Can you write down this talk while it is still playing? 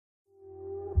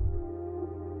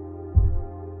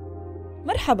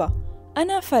مرحبا،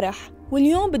 أنا فرح،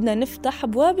 واليوم بدنا نفتح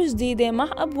أبواب جديدة مع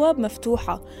أبواب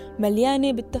مفتوحة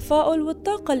مليانة بالتفاؤل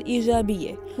والطاقة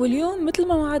الإيجابية. واليوم مثل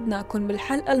ما وعدناكم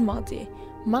بالحلقة الماضية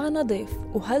معنا ضيف،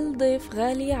 وهالضيف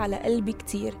غالي على قلبي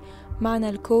كتير. معنا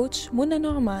الكوتش منى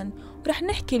نعمان، ورح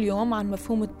نحكي اليوم عن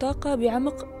مفهوم الطاقة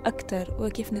بعمق أكتر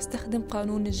وكيف نستخدم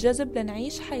قانون الجذب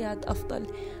لنعيش حياة أفضل.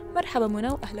 مرحبا منى،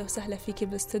 وأهلا وسهلا فيكي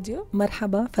بالاستوديو.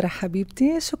 مرحبا فرح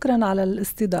حبيبتي، شكرا على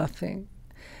الاستضافة.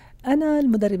 أنا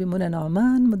المدربة منى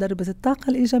نعمان، مدربة الطاقة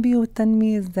الإيجابية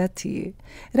والتنمية الذاتية.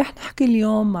 رح نحكي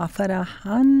اليوم مع فرح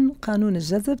عن قانون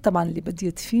الجذب، طبعا اللي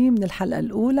بديت فيه من الحلقة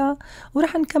الأولى،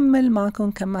 ورح نكمل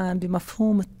معكم كمان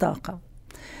بمفهوم الطاقة.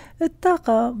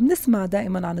 الطاقة بنسمع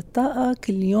دائما عن الطاقة،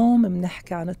 كل يوم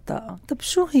بنحكي عن الطاقة. طب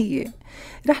شو هي؟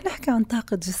 رح نحكي عن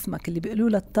طاقة جسمك اللي بيقولوا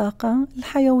لها الطاقة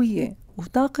الحيوية،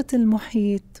 وطاقة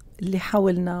المحيط اللي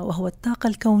حولنا وهو الطاقة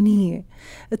الكونية.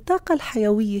 الطاقة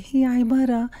الحيوية هي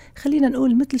عبارة، خلينا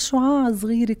نقول، مثل شعاع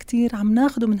صغير كتير عم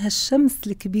ناخده من هالشمس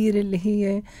الكبيرة اللي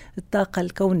هي الطاقة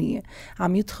الكونية،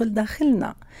 عم يدخل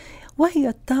داخلنا. وهي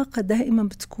الطاقة دائما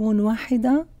بتكون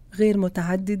واحدة غير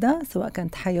متعددة، سواء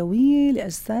كانت حيوية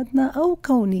لأجسادنا أو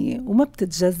كونية، وما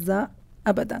بتتجزأ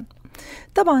أبدا.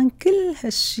 طبعا كل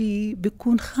هالشي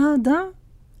بيكون خاضع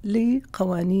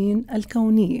لقوانين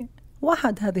الكونية.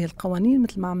 واحد هذه القوانين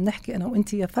مثل ما عم نحكي أنا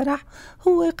وإنتي يا فرح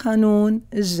هو قانون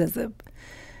الجذب.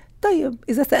 طيب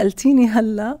إذا سألتيني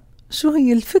هلأ شو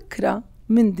هي الفكرة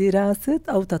من دراسة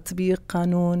أو تطبيق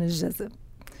قانون الجذب؟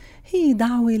 هي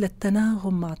دعوة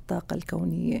للتناغم مع الطاقة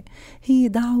الكونية، هي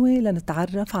دعوة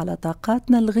لنتعرف على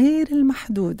طاقاتنا الغير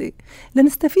المحدودة،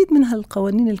 لنستفيد من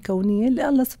هالقوانين الكونية اللي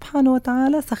الله سبحانه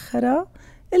وتعالى سخرها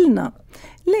إلنا.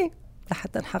 ليه؟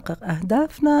 لحتى نحقق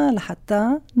أهدافنا،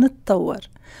 لحتى نتطور.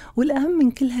 والأهم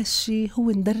من كل هالشي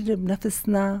هو ندرب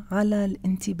نفسنا على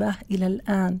الانتباه إلى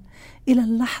الآن، إلى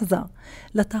اللحظة،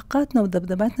 لطاقاتنا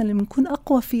وذبذباتنا اللي بنكون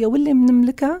أقوى فيها واللي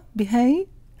بنملكها بهاي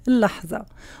اللحظة.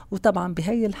 وطبعا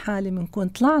بهاي الحالة بنكون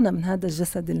طلعنا من هذا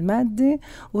الجسد المادي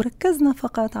وركزنا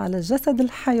فقط على الجسد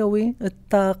الحيوي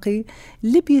الطاقي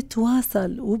اللي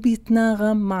بيتواصل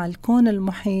وبيتناغم مع الكون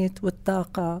المحيط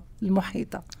والطاقة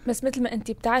المحيطة. بس مثل ما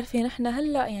انتي بتعرفي نحن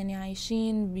هلأ يعني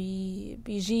عايشين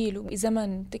بجيل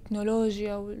وبزمن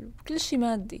تكنولوجيا وكل شيء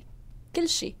مادي، كل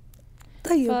شيء.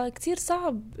 طيب فكتير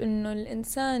صعب إنه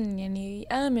الإنسان يعني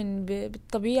يآمن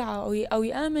بالطبيعة أو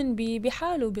يآمن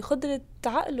بحاله، بقدرة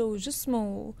عقله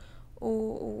وجسمه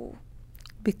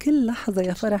بكل لحظة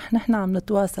يا فرح نحن عم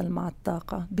نتواصل مع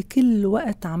الطاقة، بكل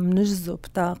وقت عم نجذب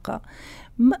طاقة.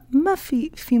 ما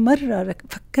في مرة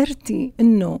فكرتي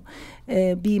إنه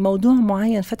بموضوع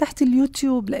معين فتحت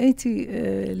اليوتيوب لقيتي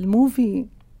الموفي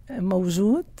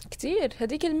موجود؟ كتير.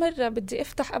 هديك المرة بدي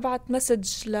افتح ابعت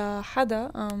مسج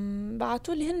لحدا،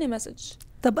 بعتوا لي هن مسج.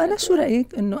 طب انا شو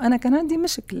رأيك انه انا كان عندي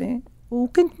مشكلة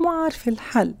وكنت مو عارفة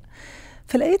الحل،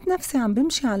 فلقيت نفسي عم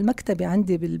بمشي على المكتبة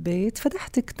عندي بالبيت،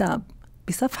 فتحت كتاب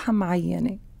بصفحة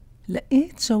معينة،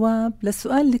 لقيت جواب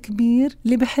للسؤال الكبير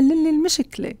اللي بحل لي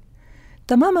المشكلة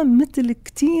تماما، مثل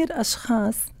كتير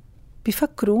اشخاص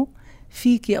بيفكروا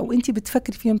فيكي او انتي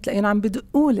بتفكري فيهم، تلاقين عم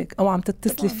بدقولك او عم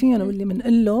تتصلي فيهم، واللي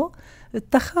منقله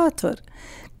التخاطر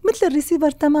مثل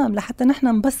الريسيفر تمام. لحتى نحن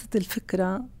نبسط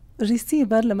الفكرة،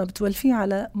 الريسيفر لما بتولفيه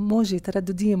على موجة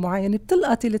ترددية معينة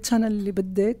بتلقطي التشانل اللي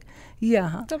بدك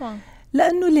إياها. طبعا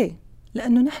لأنه ليه؟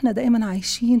 لأنه نحن دائما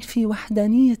عايشين في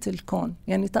وحدانية الكون،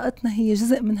 يعني طاقتنا هي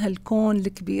جزء من هالكون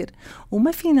الكبير،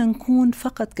 وما فينا نكون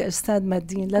فقط كأجساد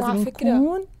ماديين، لازم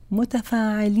نكون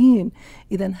متفاعلين.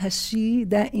 إذن هالشي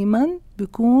دائما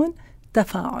بيكون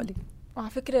تفاعلي. وعلى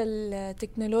فكرة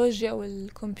التكنولوجيا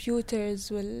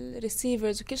والكمبيوترز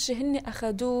والريسيفرز وكل شيء هن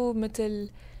أخدوه مثل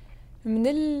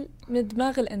من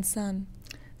دماغ الإنسان.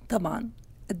 طبعا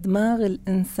دماغ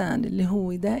الإنسان اللي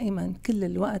هو دائما كل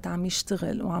الوقت عم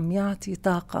يشتغل وعم يعطي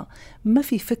طاقة، ما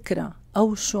في فكرة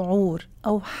أو شعور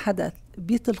أو حدث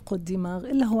بيطلق الدماغ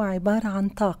إلا هو عبارة عن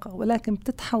طاقة، ولكن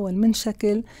بتتحول من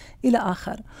شكل إلى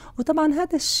آخر. وطبعا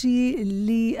هذا الشيء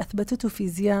اللي أثبتته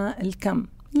فيزياء الكم.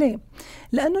 ليه؟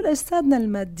 لأنه الأجسادنا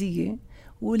المادية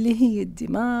واللي هي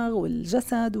الدماغ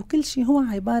والجسد وكل شيء هو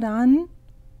عبارة عن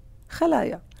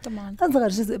خلايا. طبعا أصغر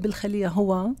جزء بالخلية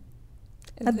هو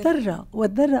الذرة،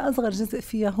 والذرة أصغر جزء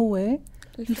فيها هو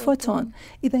الفوتون.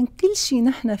 إذن كل شيء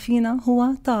نحن فينا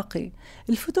هو طاقي.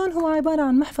 الفوتون هو عبارة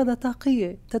عن محفظة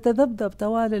طاقية تتذبذب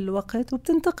طوال الوقت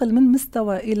وبتنتقل من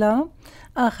مستوى إلى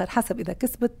آخر حسب إذا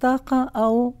كسبت طاقة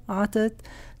أو عطت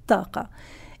طاقة.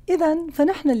 إذن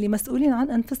فنحن اللي مسؤولين عن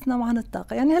أنفسنا وعن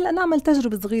الطاقة. يعني هلأ نعمل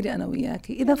تجربة صغيرة أنا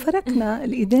وياكي. إذا فركنا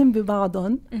الإيدين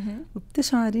ببعضهم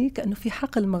بتشعري كأنه في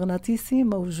حقل مغناطيسي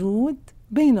موجود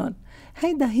بينهم.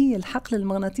 هيدا هي الحقل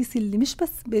المغناطيسي اللي مش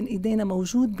بس بين إيدينا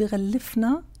موجود،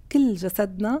 بغلفنا كل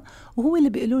جسدنا، وهو اللي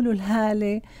بيقولوا له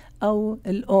الهالة أو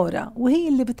الأورا، وهي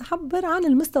اللي بتعبر عن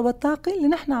المستوى الطاقي اللي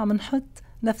نحن عم نحط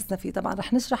نفسنا فيه. طبعا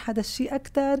رح نشرح هذا الشيء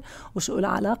أكتر، وشو له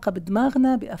علاقة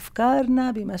بدماغنا،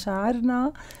 بأفكارنا،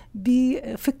 بمشاعرنا،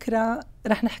 بفكرة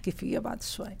رح نحكي فيها بعد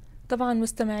شوي. طبعا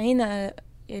مستمعينا،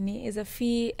 يعني إذا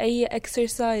في أي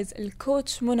exercise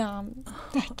الكوتش منى عم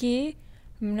تحكي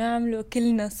بنعمله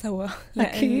كلنا سوا،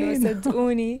 لأنه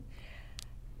صدقوني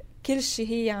كل شيء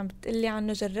هي عم بتقلي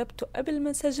عنه جربته قبل ما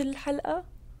نسجل الحلقة،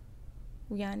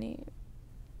 ويعني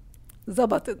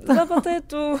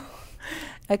زبطت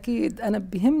أكيد. أنا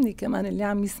بيهمني كمان اللي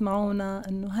عم يسمعونا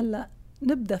أنه هلأ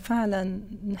نبدأ فعلا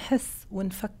نحس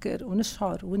ونفكر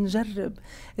ونشعر ونجرب.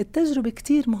 التجربة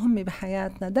كتير مهمة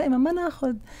بحياتنا، دائما ما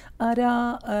ناخد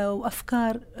آراء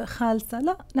وأفكار خالصة،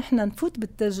 لا، نحن نفوت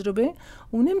بالتجربة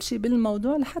ونمشي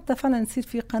بالموضوع لحتى فعلا نصير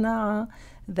في قناعة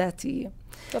ذاتية.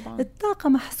 طبعا الطاقة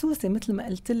محسوسة مثل ما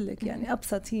قلت لك، يعني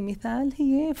أبسط هي مثال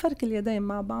هي فرك اليدين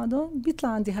مع بعضهم بيطلع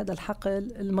عندي هذا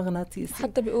الحقل المغناطيسي.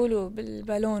 حتى بيقولوا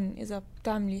بالبالون إذا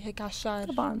بتعملي هيك على الشعر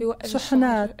طبعا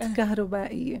شحنات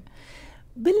كهربائية.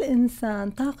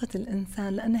 بالإنسان طاقة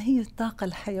الإنسان لأنها هي الطاقة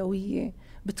الحيوية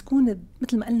بتكون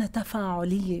مثل ما قلنا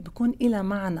تفاعلية، بيكون إلى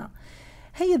معنى.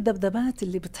 هي الذبذبات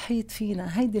اللي بتحيط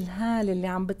فينا، هيدي الهالة اللي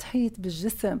عم بتحيط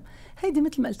بالجسم، هيدي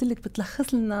مثل ما قلت لك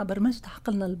بتلخص لنا برمجة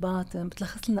عقلنا الباطن،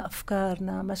 بتلخص لنا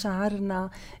أفكارنا، مشاعرنا،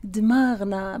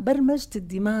 دماغنا، برمجة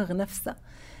الدماغ نفسها.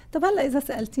 طب هلأ إذا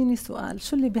سألتيني سؤال،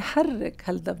 شو اللي بيحرك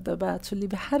هالذبذبات؟ شو اللي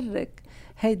بيحرك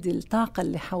هيدي الطاقة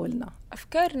اللي حولنا؟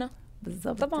 أفكارنا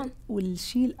بالضبط طبعا.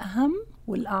 والشيء الأهم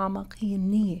والأعمق هي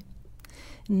النية،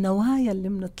 النوايا اللي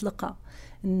منطلقها.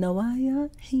 النوايا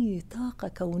هي طاقة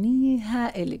كونية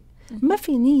هائلة، ما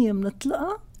في نية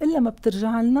منطلقها إلا ما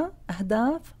بترجع لنا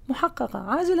أهداف محققة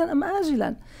عاجلا أم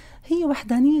آجلا. هي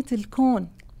وحدانية الكون.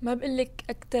 ما بقلك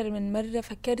أكتر من مرة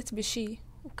فكرت بشي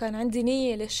وكان عندي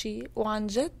نية لشي وعن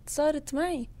جد صارت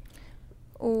معي،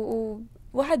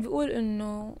 وواحد بيقول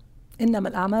إنه إنما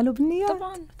الأعمال بالنيات.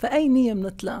 طبعا. فأي نية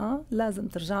منطلقها لازم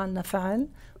ترجع لنا فعل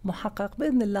محقق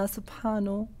بإذن الله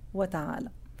سبحانه وتعالى.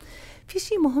 في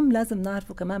شيء مهم لازم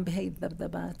نعرفه كمان بهاي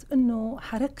الذبذبات، إنه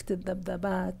حركة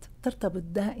الذبذبات ترتبط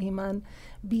دائما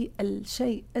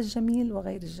بالشيء الجميل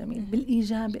وغير الجميل،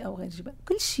 بالإيجابي أو غير الإيجابي.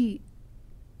 كل شيء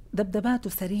ذبذباته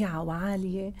سريعة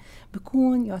وعالية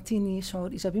بيكون يعطيني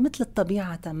شعور إيجابي، مثل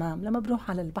الطبيعة تمام. لما بروح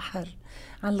على البحر،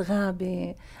 على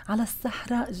الغابة، على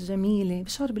الصحراء الجميلة،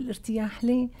 بشعر بالارتياح.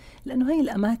 ليه؟ لأنه هاي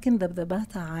الأماكن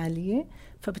ذبذباتها عالية،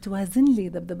 فبتوازن لي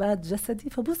ذبذبات جسدي،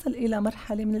 فبوصل إلى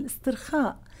مرحلة من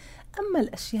الاسترخاء. أما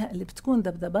الأشياء اللي بتكون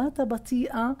ذبذباتها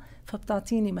بطيئة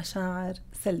فبتعطيني مشاعر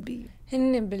سلبية.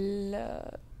 هن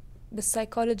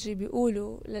بالسايكولوجي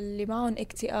بيقولوا للي معهم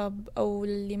اكتئاب أو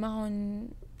للي معهم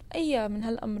أي من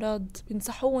هالأمراض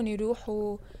بينصحون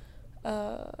يروحوا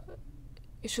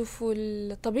يشوفوا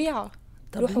الطبيعة،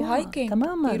 يروحوا هايكينج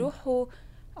تماماً. يروحوا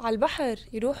على البحر،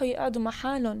 يروحوا يقعدوا مع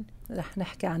حالهم. رح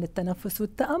نحكي عن التنفس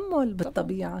والتأمل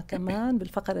بالطبيعة كمان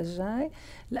بالفقرة الجاي،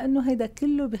 لأنه هيدا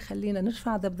كله بيخلينا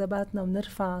نرفع ذبذباتنا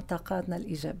ونرفع طاقاتنا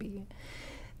الإيجابية.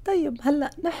 طيب هلأ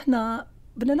نحن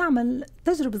بدنا نعمل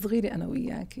تجربة صغيرة أنا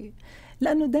وياكي،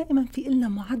 لأنه دائما في إلنا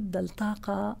معدل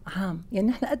طاقة عام. يعني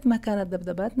نحن قد ما كانت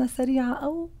ذبذباتنا سريعة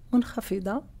أو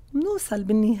منخفضة بنوصل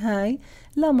بالنهاية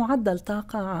لمعدل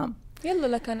طاقة عام. يلا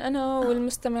لكن أنا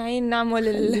والمستمعين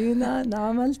خلينا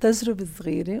نعمل تجربة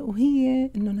صغيرة،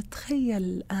 وهي إنه نتخيل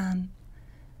الآن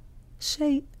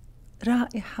شيء،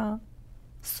 رائحة،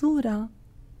 صورة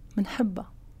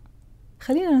منحبها.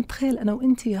 خلينا نتخيل أنا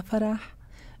وإنتي يا فرح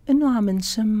إنه عم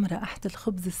نشم رائحة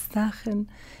الخبز الساخن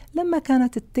لما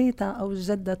كانت التيتا أو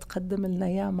الجدة تقدم لنا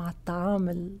إياه مع الطعام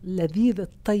اللذيذ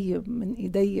الطيب من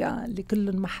إيديها اللي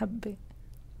كله محبة.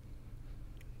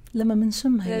 لما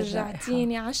منشم هي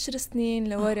رجعتيني 10 سنين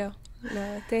لورا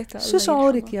لتيتا. شو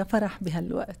شعورك يا فرح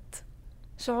بهالوقت؟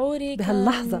 شعوري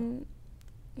بهاللحظة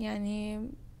يعني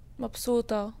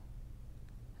مبسوطة،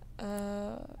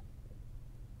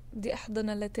 بدي أحضن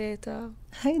لتيتا.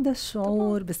 هيدا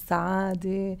الشعور طبعا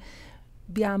بالسعادة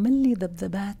بيعمل لي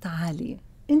ذبذبات عالية.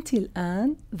 انتي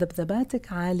الآن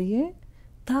ذبذباتك عالية،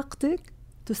 طاقتك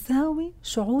تساوي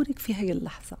شعورك في هاي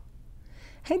اللحظة.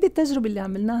 هيدي التجربة اللي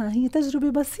عملناها هي تجربة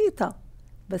بسيطة،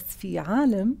 بس في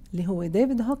عالم اللي هو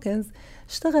ديفيد هوكنز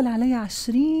اشتغل عليها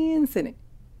 20 سنة.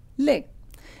 ليه؟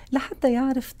 لحتى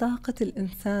يعرف طاقة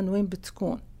الإنسان وين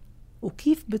بتكون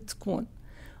وكيف بتكون.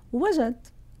 ووجد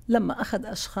لما أخذ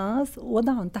أشخاص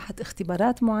وضعهم تحت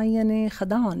اختبارات معينة،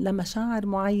 خضعهم لمشاعر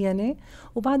معينة،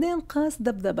 وبعدين قاس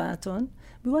ذبذباتهم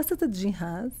بواسطة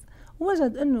جهاز،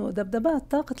 ووجد أنه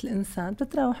ذبذبات طاقة الإنسان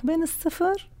بتتراوح بين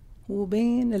 0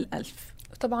 وبين 1000.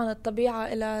 طبعا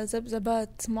الطبيعة إلى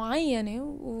ذبذبات معينة،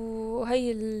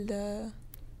 وهي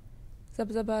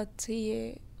الذبذبات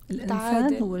هي الإنسان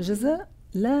تعادل. هو جزء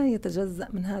لا يتجزأ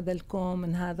من هذا الكون،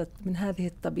 من هذه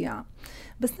الطبيعة.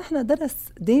 بس نحن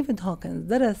ديفيد هوكنز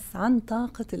درس عن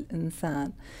طاقة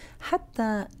الإنسان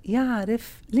حتى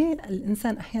يعرف ليه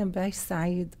الإنسان أحيانا بعيش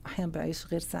سعيد وأحيانا بعيش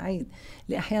غير سعيد،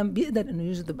 لأحيانا بيقدر أنه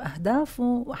يجذب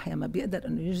أهدافه وأحيانا ما بيقدر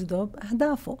أنه يجذب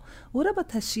أهدافه،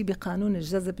 وربط هالشي بقانون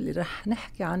الجذب اللي رح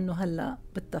نحكي عنه هلأ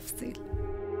بالتفصيل.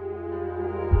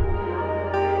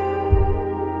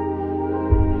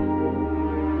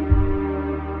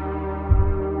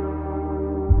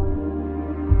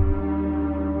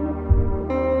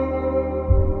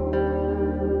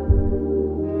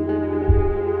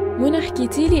 منى،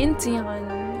 حكيتيلي انتي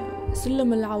عن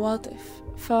سلم العواطف،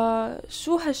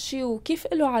 فشو هالشي وكيف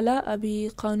له علاقة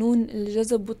بقانون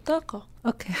الجذب والطاقة؟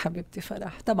 اوكي حبيبتي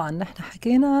فرح، طبعا نحن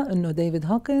حكينا انه ديفيد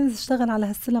هوكنز اشتغل على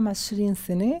هالسلم 20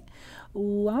 سنة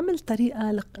وعمل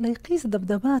طريقة ليقيس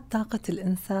ذبذبات طاقة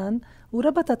الإنسان،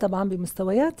 وربطها طبعا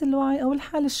بمستويات الوعي أو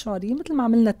الحالة الشعورية، مثل ما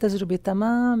عملنا التجربة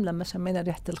تمام لما شمينا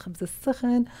ريحة الخبز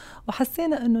السخن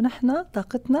وحسينا أنه نحن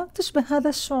طاقتنا تشبه هذا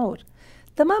الشعور.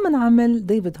 تماما عمل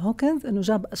ديفيد هوكنز أنه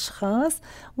جاب أشخاص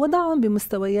وضعهم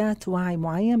بمستويات وعي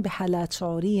معين بحالات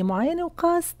شعورية معينة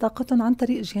وقاس طاقتهم عن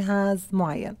طريق جهاز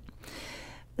معين.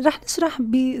 رح نشرح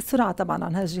بسرعة طبعا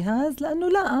عن هالجهاز، لأنه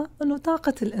لقى أنه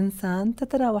طاقة الإنسان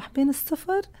تتراوح بين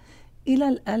 0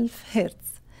 إلى 1000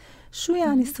 هرتز. شو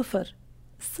يعني 0؟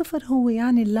 0 هو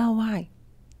يعني اللاوعي،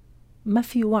 ما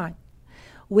في وعي،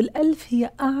 وال1000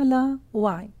 هي أعلى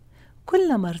وعي.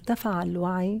 كلما ارتفع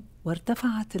الوعي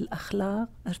وارتفعت الأخلاق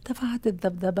ارتفعت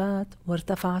الذبذبات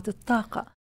وارتفعت الطاقة.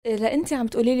 لا أنت عم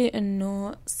تقوليلي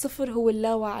أنه 0 هو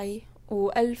اللاوعي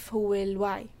و1000 هو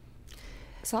الوعي،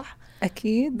 صح؟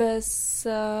 أكيد. بس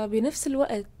بنفس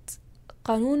الوقت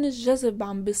قانون الجذب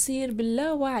عم بيصير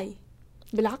باللاوعي،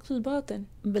 بالعقل الباطن.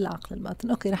 بالعقل الباطن.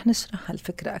 أوكي، رح نشرح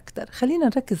هالفكرة أكتر. خلينا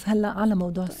نركز هلأ على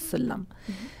موضوع السلم.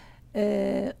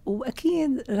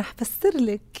 وأكيد رح فسر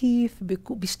لك كيف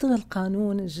بيشتغل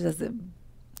قانون الجذب.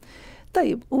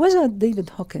 طيب، وجد ديفيد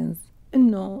هوكنز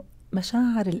إنه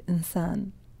مشاعر الإنسان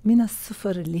من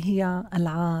 0 اللي هي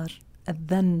العار،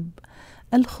 الذنب،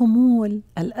 الخمول،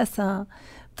 الأسى،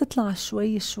 بتطلع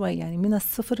شوي شوي، يعني من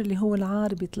 0 اللي هو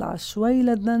العار بيطلع شوي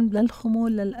للذنب،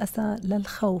 للخمول، للأسى،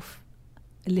 للخوف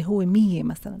اللي هو 100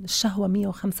 مثلا، الشهوة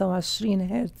 125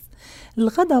 هرتز،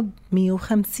 الغضب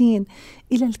 150،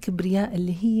 إلى الكبرياء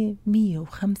اللي هي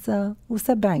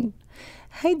 175.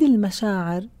 هيدي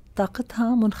المشاعر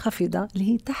طاقتها منخفضة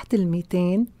اللي هي تحت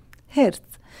 200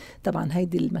 هرتز. طبعا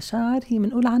هيدي المشاعر هي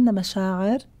منقول عنها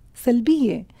مشاعر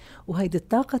سلبية، وهيدي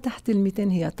الطاقة تحت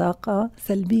 200 هي طاقة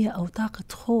سلبية أو طاقة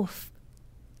خوف.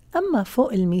 أما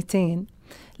فوق 200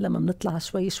 لما بنطلع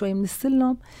شوي شوي من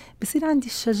السلم بصير عندي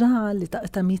الشجاعة اللي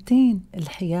طاقتها 200،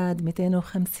 الحياد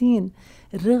 250،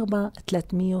 الرغبة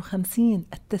 350،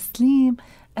 التسليم،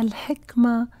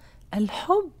 الحكمة،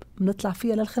 الحب بنطلع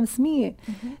فيها لل500.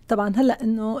 طبعا هلا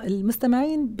انه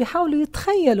المستمعين بيحاولوا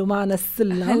يتخيلوا معنا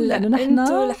السلم، لانه نحن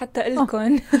انتوا لحتى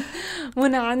لكم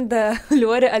منى عندها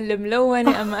الورقه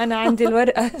الملونه، اما انا عندي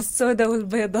الورقه السوداء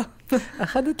والبيضاء.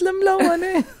 اخذت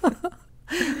الملونه.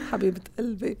 حبيبة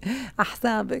قلبي،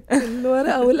 أحسابك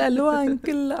الورقة والألوان،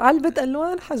 كل علبة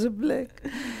ألوان حجب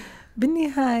لك.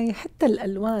 بالنهاية حتى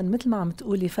الألوان مثل ما عم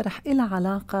تقولي فرح إلها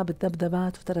علاقة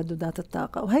بالذبذبات وترددات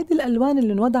الطاقة، وهيدي الألوان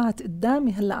اللي انوضعت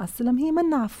قدامي هلأ على السلم هي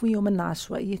منا عفوية ومنا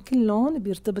عشوائية، كل لون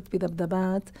بيرتبط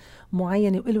بذبذبات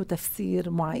معينة وله تفسير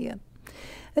معين.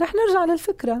 رح نرجع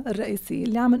للفكرة الرئيسية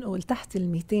اللي عم نقول تحت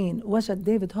 200 وجد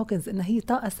ديفيد هوكنز إنها هي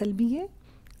طاقة سلبية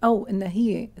أو إنها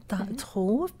هي طاقة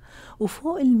خوف،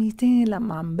 وفوق 200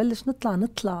 لما عم بلش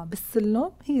نطلع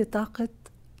بالسلم هي طاقة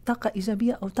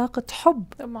إيجابية أو طاقة حب.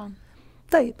 طبعا.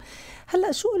 طيب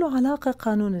هلأ شو له علاقة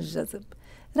قانون الجذب؟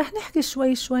 رح نحكي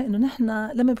شوي شوي إنه نحن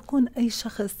لما بيكون أي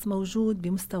شخص موجود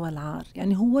بمستوى العار،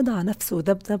 يعني هو وضع نفسه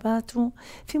ذبذباته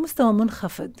في مستوى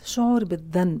منخفض، شعور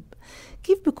بالذنب،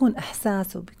 كيف بيكون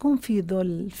إحساسه؟ بيكون في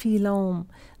ذل، في لوم،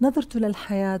 نظرته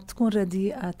للحياة تكون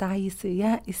رديئة، تعيسة،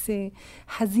 يائسة،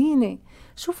 حزينة.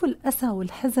 شوفوا الأسى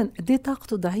والحزن قديه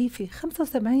طاقته ضعيفة،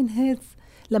 75 هرتز.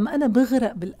 لما أنا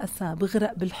بغرق بالأسى،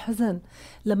 بغرق بالحزن،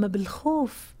 لما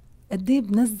بالخوف قديه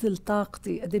بنزل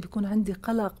طاقتي، قديه بيكون عندي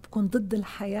قلق، بيكون ضد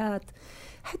الحياة.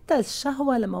 حتى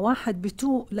الشهوة لما واحد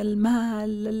بتوق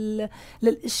للمال،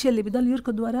 للأشياء اللي بضل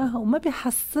يركض وراها وما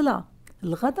بيحصلها.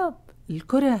 الغضب،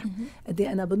 الكره،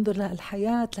 قديه أنا بنظر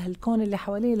للحياة، لهالكون اللي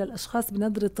حواليه، للأشخاص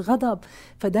بنظرة غضب،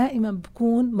 فدائما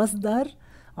بكون مصدر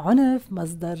عنف،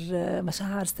 مصدر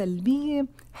مشاعر سلبية.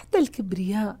 حتى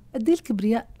الكبرياء، قد ايه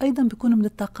الكبرياء أيضا بيكون من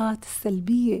الطاقات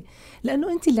السلبية،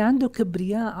 لأنه أنت اللي عنده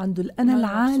كبرياء، عنده الأنا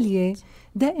العالية،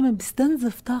 دائما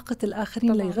بيستنزف طاقة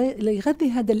الآخرين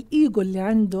ليغذي هذا الإيجو اللي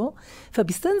عنده،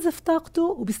 فبيستنزف طاقته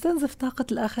وبيستنزف طاقة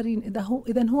الآخرين.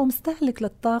 إذا هو مستهلك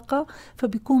للطاقة،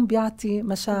 فبيكون بيعطي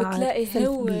مشاعر بتلاقي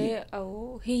سلبية. هو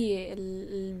أو هي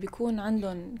اللي بيكون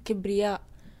عندهم كبرياء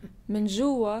من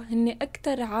جوا هن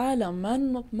أكتر عالم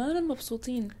ما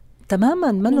مبسوطين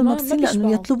تماما، ما مبسوطين،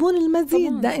 لأنه يطلبون المزيد.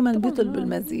 طبعاً. دائما بيطلبوا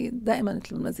المزيد، دائما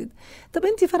يطلبوا المزيد. طب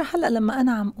أنت فرح، هلأ لما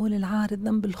أنا عم أقول العارض،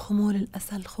 ذنب، الخمول،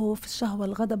 الأسى، الخوف، الشهوة،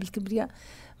 الغضب، الكبرياء،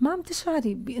 ما عم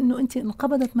تشعري بأنه أنت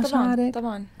انقبضت مشاعرك؟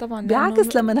 طبعا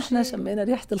بعكس لما نحن شمينا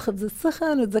ريحة الخبز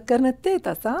السخن وتذكرنا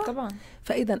التيتا، صح؟ طبعا.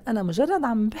 فإذا أنا مجرد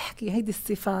عم بحكي هيدي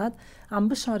الصفات، عم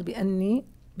بشعر بأني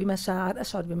بمشاعر،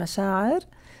 أشعر بمشاعر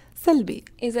سلبي.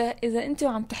 إذا أنت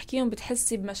وعم تحكيهم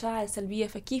بتحسي بمشاعر سلبية،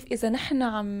 فكيف إذا نحن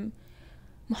عم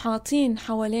محاطين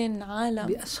حوالين عالم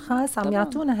بأشخاص عم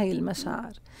يعطونا هاي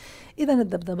المشاعر؟ إذا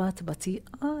الذبذبات بطيئة،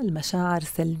 المشاعر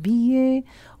سلبية،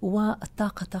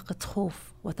 والطاقة طاقة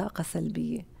خوف وطاقة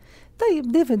سلبية.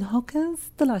 طيب ديفيد هوكنز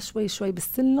طلع شوي شوي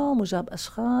بالسلم وجاب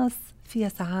أشخاص فيها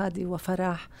سعادة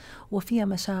وفرح وفيها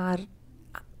مشاعر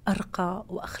أرقى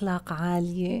وأخلاق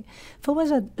عالية،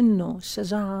 فوجد أنه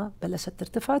الشجاعة بلشت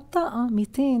ترتفع الطاقة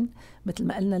 200، مثل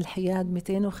ما قلنا الحياد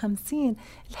 250.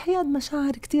 الحياد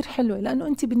مشاعر كتير حلوة، لأنه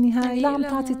أنت بالنهاية لا عم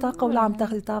تعطي طاقة ولا عم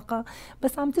تاخدي طاقة،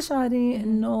 بس عم تشعري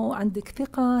أنه عندك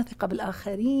ثقة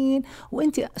بالآخرين،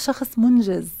 وأنت شخص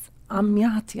منجز، عم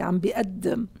يعطي، عم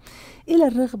بيقدم. إلى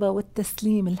الرغبة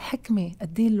والتسليم، الحكمة،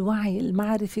 قديه الوعي،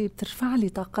 المعرفة بترفع لي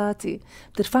طاقاتي،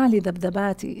 بترفع لي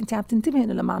ذبذباتي. انت عم تنتبهي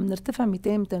انه لما عم نرتفع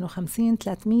 200 250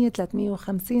 300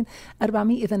 350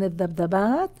 400، اذا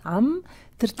الذبذبات عم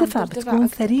ترتفع بتكون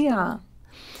سريعة.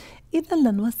 اذا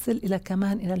لنوصل الى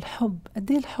كمان الى الحب،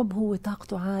 قديه الحب هو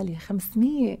طاقته عالية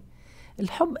 500.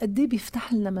 الحب قديه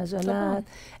بيفتح لنا مجالات،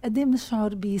 قديه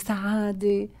بنشعر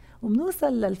بسعادة،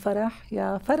 وبنوصل للفرح.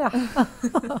 يا فرح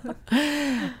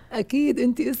أكيد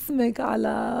أنت اسمك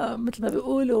على مثل ما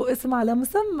بيقولوا اسم على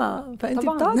مسمى، فأنت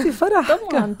بتعطي فرح.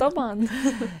 طبعا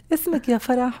اسمك يا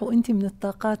فرح، وأنت من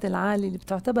الطاقات العالية اللي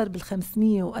بتعتبر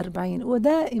بال540.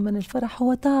 ودائما الفرح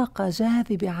هو طاقة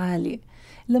جاذبة عالية.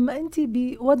 لما أنت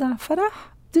بوضع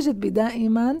فرح تجد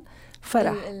دائما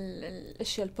فرح،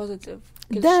 الاشياء البوزيتيف،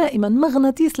 دائما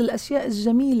مغناطيس للاشياء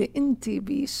الجميله. انت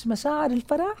بمشاعر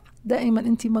الفرح دائما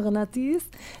انت مغناطيس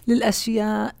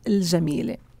للاشياء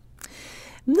الجميله.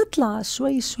 بنطلع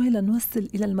شوي شوي لنوصل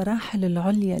الى المراحل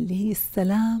العليا اللي هي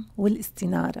السلام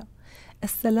والاستناره.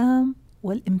 السلام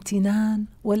والامتنان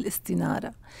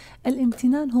والاستناره.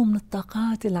 الامتنان هو من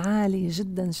الطاقات العاليه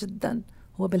جدا جدا،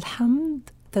 وبالحمد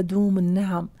تدوم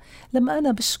النعم. لما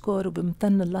أنا بشكر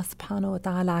وبمتن الله سبحانه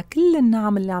وتعالى على كل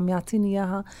النعم اللي عم يعطيني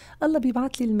إياها، الله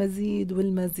بيبعت لي المزيد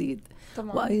والمزيد.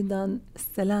 طبعا. وأيضا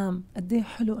السلام، قديه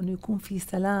حلو أنه يكون في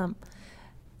سلام.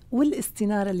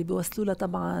 والاستنارة اللي بيوصلوا لها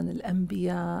طبعا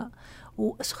الأنبياء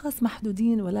وأشخاص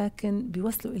محدودين، ولكن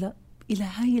بيوصلوا إلى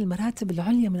هاي المراتب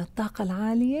العليا من الطاقة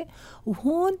العالية،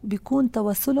 وهون بيكون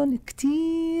تواصلهم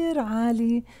كتير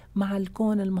عالي مع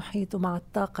الكون المحيط ومع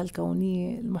الطاقة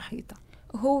الكونية المحيطة.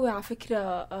 هو على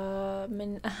فكرة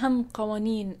من أهم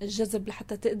قوانين الجذب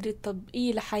لحتى تقدري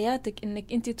تطبقيه لحياتك،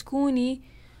 إنك أنت تكوني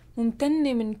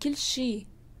ممتنة من كل شيء.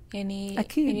 يعني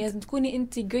أكيد. يعني لازم تكوني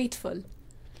أنت grateful.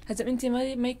 لازم أنت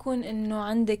ما يكون إنه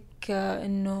عندك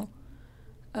إنه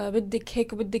بدك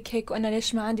هيك وبدك هيك، وأنا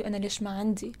ليش ما عندي وأنا ليش ما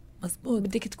عندي. مزبوط.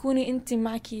 بدك تكوني أنت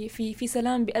معكي في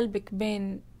سلام بقلبك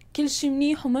بين كل شيء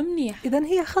منيح وما منيح. إذن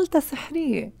هي خلطة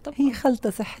سحرية. طبعا. هي خلطة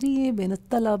سحرية بين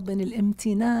الطلب، بين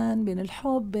الامتنان، بين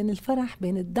الحب، بين الفرح،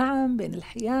 بين الدعم، بين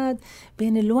الحياد،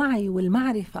 بين الوعي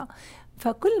والمعرفة.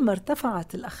 فكل ما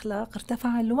ارتفعت الأخلاق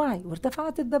ارتفع الوعي،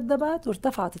 وارتفعت الذبذبات،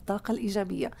 وارتفعت الطاقة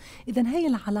الإيجابية. إذن هي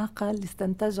العلاقة اللي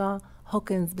استنتجها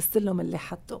هوكنز بالسلم اللي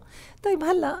حطه. طيب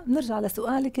هلأ نرجع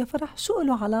لسؤالك يا فرح، شو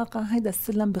له علاقة هيدا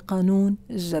السلم بقانون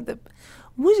الجذب؟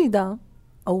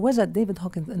 وجد ديفيد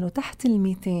هوكنز أنه تحت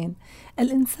 200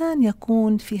 الإنسان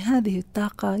يكون في هذه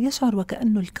الطاقة يشعر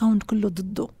وكأنه الكون كله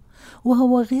ضده،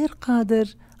 وهو غير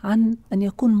قادر عن أن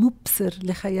يكون مبصر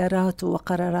لخياراته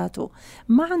وقراراته.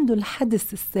 ما عنده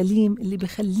الحدس السليم اللي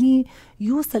بيخليه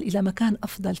يوصل إلى مكان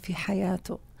أفضل في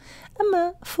حياته.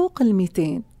 أما فوق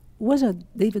 200 وجد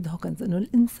ديفيد هوكنز أنه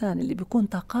الإنسان اللي بيكون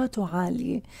طاقاته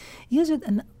عالية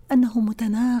يجد أنه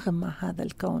متناغم مع هذا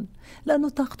الكون، لأنه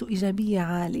طاقته إيجابية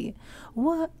عالية،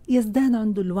 ويزداد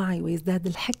عنده الوعي، ويزداد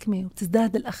الحكمة،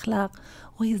 وتزداد الأخلاق،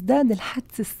 ويزداد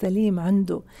الحدس السليم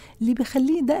عنده، اللي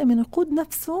بيخليه دائما يقود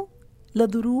نفسه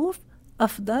لظروف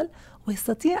أفضل،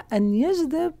 ويستطيع أن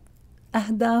يجذب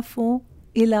أهدافه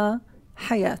إلى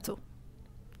حياته.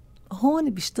 هون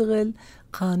بيشتغل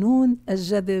قانون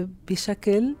الجذب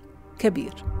بشكل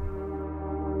كبير.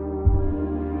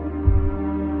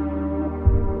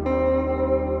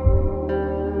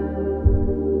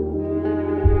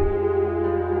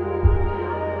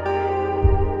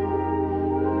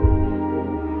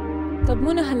 طب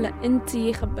منى، هلأ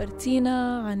أنتي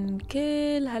خبرتينا عن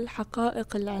كل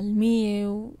هالحقائق العلمية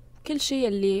وكل شيء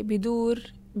اللي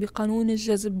بيدور بقانون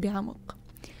الجذب بعمق.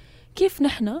 كيف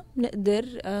نحن نقدر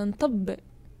نطبق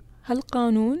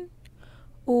هالقانون،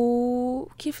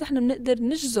 وكيف نحن بنقدر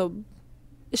نجذب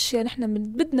اشياء نحن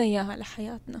بدنا اياها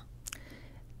لحياتنا؟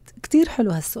 كتير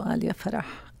حلو هالسؤال يا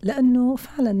فرح، لأنه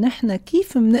فعلا نحن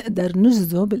كيف بنقدر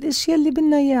نجذب الاشياء اللي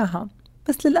بدنا اياها؟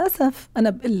 بس للأسف أنا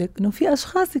بقولك إنه في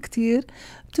أشخاص كتير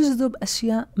بتجذب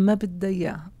أشياء ما بدها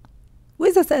إياها.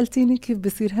 وإذا سألتيني كيف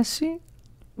بصير هالشي؟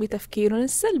 بتفكيرهم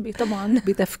السلبي طبعا.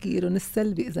 بتفكيرهم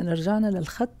السلبي. إذا رجعنا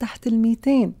للخط تحت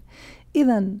 200،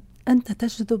 إذا أنت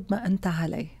تجذب ما أنت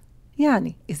عليه.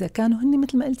 يعني إذا كانوا هني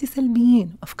مثل ما قلتي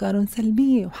سلبيين وأفكارهم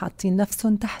سلبية وحاطين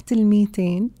نفسهم تحت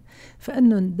 200،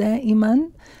 فإنهم دائما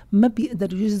ما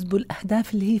بيقدروا يجذبوا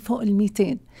الأهداف اللي هي فوق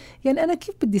 200. يعني أنا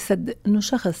كيف بدي صدق إنه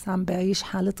شخص عم بعيش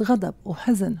حالة غضب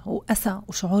وحزن وأسى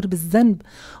وشعور بالذنب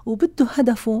وبده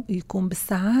هدفه يكون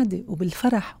بالسعادة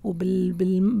وبالفرح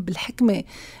وبالحكمة،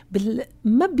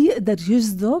 ما بيقدر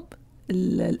يجذب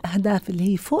الأهداف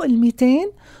اللي هي فوق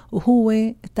 200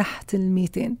 وهو تحت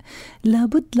 200.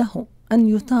 لابد له أن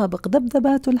يطابق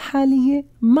ذبذباته الحالية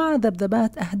مع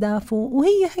ذبذبات أهدافه،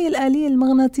 وهي الآلية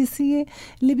المغناطيسية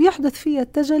اللي بيحدث فيها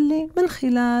التجلي من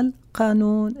خلال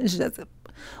قانون الجذب.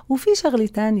 وفي شغلة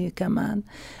تانية كمان،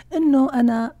 إنه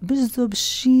أنا بجذب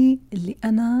الشيء اللي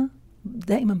أنا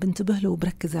دائما بنتبه له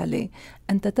وبركز عليه.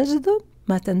 أنت تجذب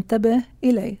ما تنتبه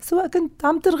إليه، سواء كنت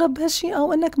عم ترغب بهالشيء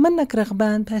أو أنك منك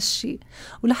رغبان بهالشيء.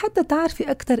 ولحتى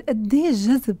تعرفي أكتر قديه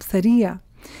الجذب سريع،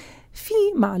 في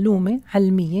معلومة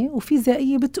علمية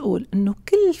وفيزيائية بتقول إنه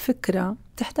كل فكرة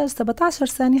تحتاج 17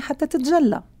 ثانية حتى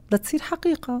تتجلى لتصير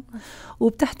حقيقة،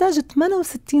 وبتحتاج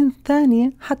 68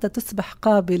 ثانية حتى تصبح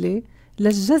قابلة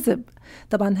للجذب.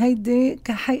 طبعا هيدي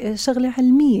شغلة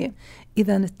علمية.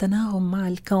 إذا التناغم مع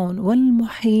الكون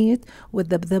والمحيط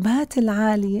والذبذبات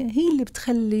العالية هي اللي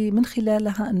بتخلي من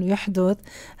خلالها أنه يحدث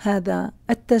هذا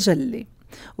التجلي،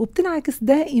 وبتنعكس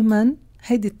دائما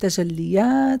هيدي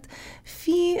التجليات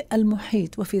في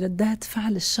المحيط وفي ردات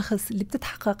فعل الشخص اللي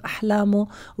بتتحقق أحلامه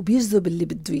وبيجذب اللي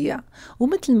بده إياه.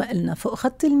 ومثل ما قلنا فوق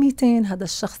خط 200 هذا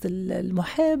الشخص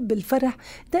المحب الفرح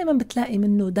دائما بتلاقي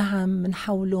منه دعم من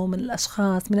حوله، من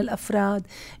الأشخاص، من الأفراد،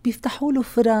 بيفتحوا له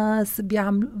فرص،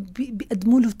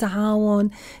 بيقدموا له تعاون،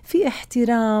 في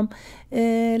احترام،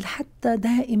 حتى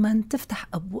دائما تفتح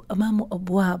أمامه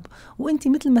أبواب. وإنتي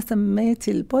مثل ما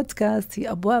سميتي البودكاست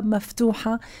هي أبواب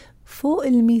مفتوحة فوق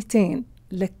 200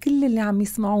 لكل اللي عم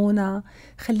يسمعونا.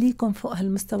 خليكم فوق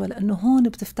هالمستوى، لأنه هون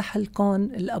بتفتح لكم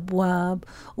الأبواب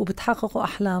وبتحققوا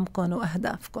أحلامكم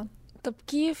وأهدافكم. طب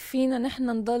كيف فينا نحن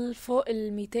نضل فوق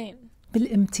 200؟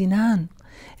 بالامتنان.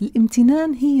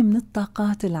 الامتنان هي من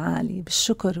الطاقات العالية،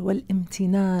 بالشكر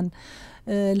والامتنان،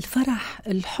 الفرح،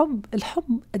 الحب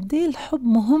قديه الحب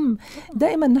مهم.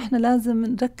 دائما نحن لازم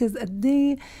نركز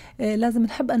قديه لازم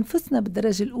نحب أنفسنا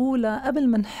بالدرجة الأولى قبل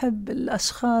ما نحب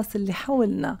الأشخاص اللي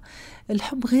حولنا.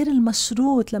 الحب غير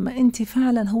المشروط لما أنت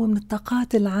فعلا هو من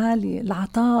الطاقات العالية،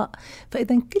 العطاء.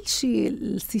 فإذا كل شيء،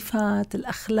 الصفات،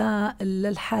 الأخلاق،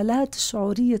 الحالات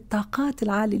الشعورية، الطاقات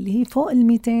العالية اللي هي فوق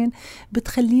 200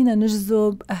 بتخلينا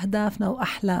نجذب أهدافنا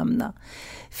وأحلامنا.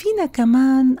 فينا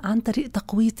كمان عن طريق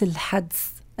تقوية الحدس.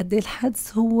 قد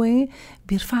الحدس هو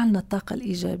بيرفع لنا الطاقة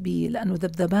الإيجابية، لأنه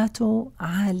ذبذباته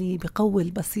عالي، بقوي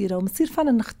البصيرة، ومصير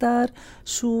فعلا نختار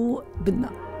شو بدنا.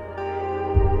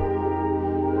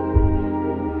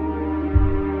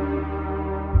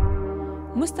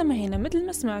 مستمعينا، مثل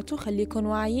ما سمعتوا خليكن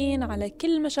واعيين على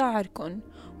كل مشاعركن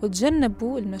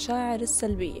وتجنبوا المشاعر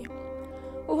السلبية.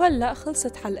 وهلأ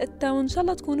خلصت حلقتنا، وإن شاء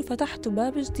الله تكونوا فتحتوا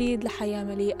باب جديد لحياة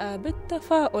مليئة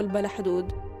بالتفاؤل بلا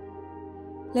حدود.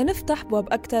 لنفتح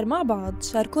بواب أكتر مع بعض،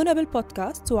 شاركونا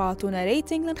بالبودكاست وعطونا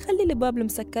ريتنج لنخلي البواب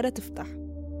المسكرة تفتح.